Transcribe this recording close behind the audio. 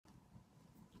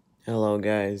Hello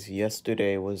guys,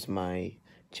 yesterday was my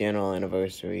channel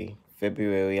anniversary.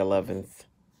 February 11th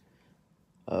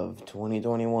of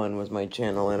 2021 was my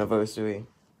channel anniversary.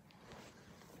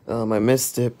 I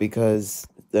missed it because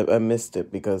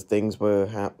things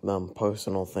were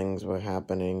personal things were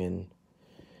happening, and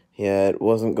yeah, it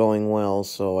wasn't going well,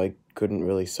 so I couldn't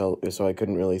really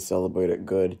celebrate it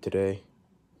good today.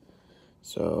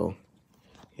 So,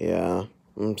 yeah,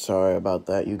 I'm sorry about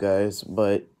that, you guys,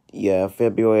 but yeah,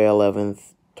 February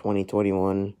 11th,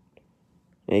 2021.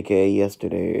 AKA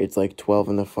yesterday. It's like 12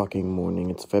 in the fucking morning.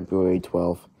 It's February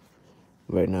 12th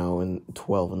right now, and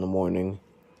 12 in the morning,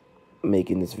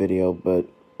 making this video. But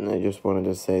I just wanted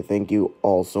to say thank you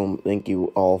all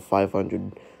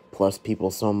 500 plus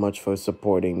people so much for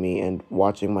supporting me and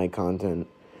watching my content.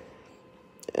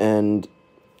 And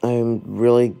I'm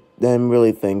really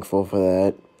thankful for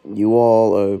that. You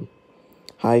all are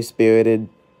high-spirited,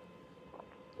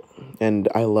 and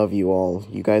I love you all.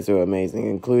 You guys are amazing,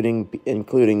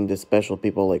 including the special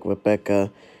people like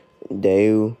Rebecca,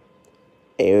 Deu,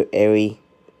 Eri,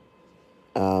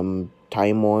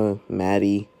 Timor,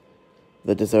 Maddie,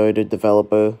 the deserted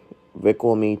developer,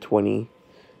 Rickle20,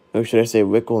 or should I say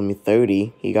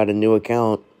Rickle30. He got a new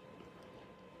account,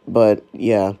 but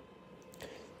yeah,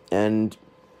 and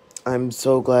I'm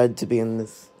so glad to be in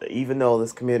this, even though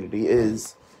this community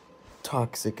is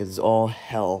toxic as all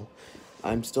hell.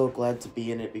 I'm still glad to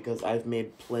be in it because I've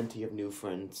made plenty of new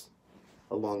friends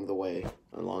along the way,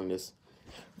 along this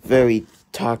very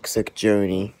toxic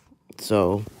journey.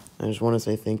 So, I just want to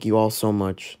say thank you all so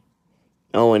much.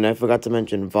 Oh, and I forgot to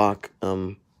mention Vok.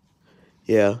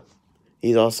 Yeah,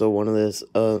 he's also one of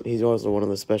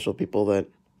the special people that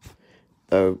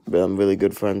I'm really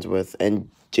good friends with, and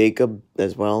Jacob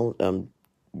as well.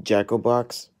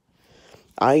 Jacobox.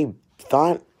 I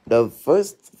thought the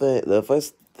first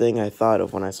thing I thought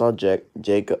of when I saw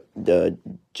Jacob's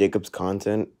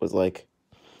content was like,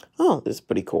 oh, this is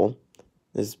pretty cool.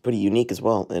 This is pretty unique as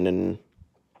well, and then.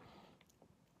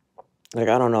 Like,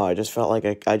 I don't know, I just felt like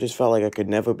I could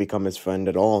never become his friend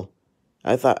at all.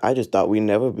 I just thought we'd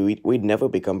never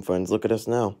become friends. Look at us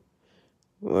now.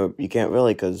 Well, you can't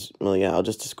really, cause, well, yeah, I'll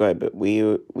just describe it.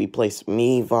 Me,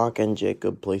 Vok, and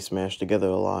Jacob play Smash together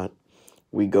a lot.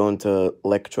 We go into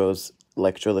Lectra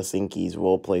Lasinki's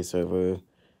roleplay server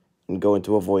and go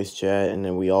into a voice chat, and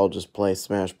then we all just play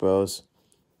Smash Bros.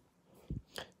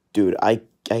 Dude, I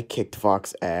kicked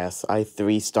Vok's ass. I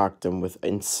 3-stocked him with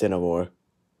Incineroar.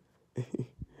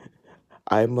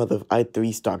 I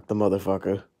 3-stocked the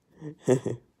motherfucker.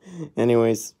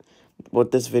 Anyways,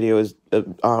 what this video is,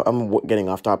 I'm getting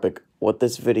off topic. What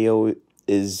this video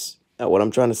is, what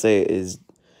I'm trying to say is,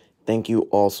 thank you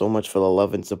all so much for the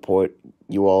love and support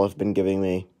you all have been giving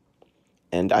me,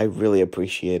 and I really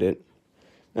appreciate it.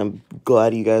 I'm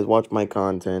glad you guys watch my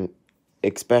content.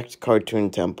 Expect Cartoon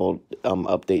Temple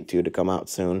update 2 to come out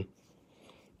soon.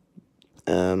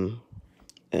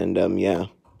 Yeah.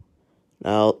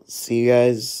 I'll see you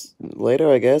guys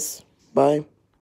later, I guess. Bye.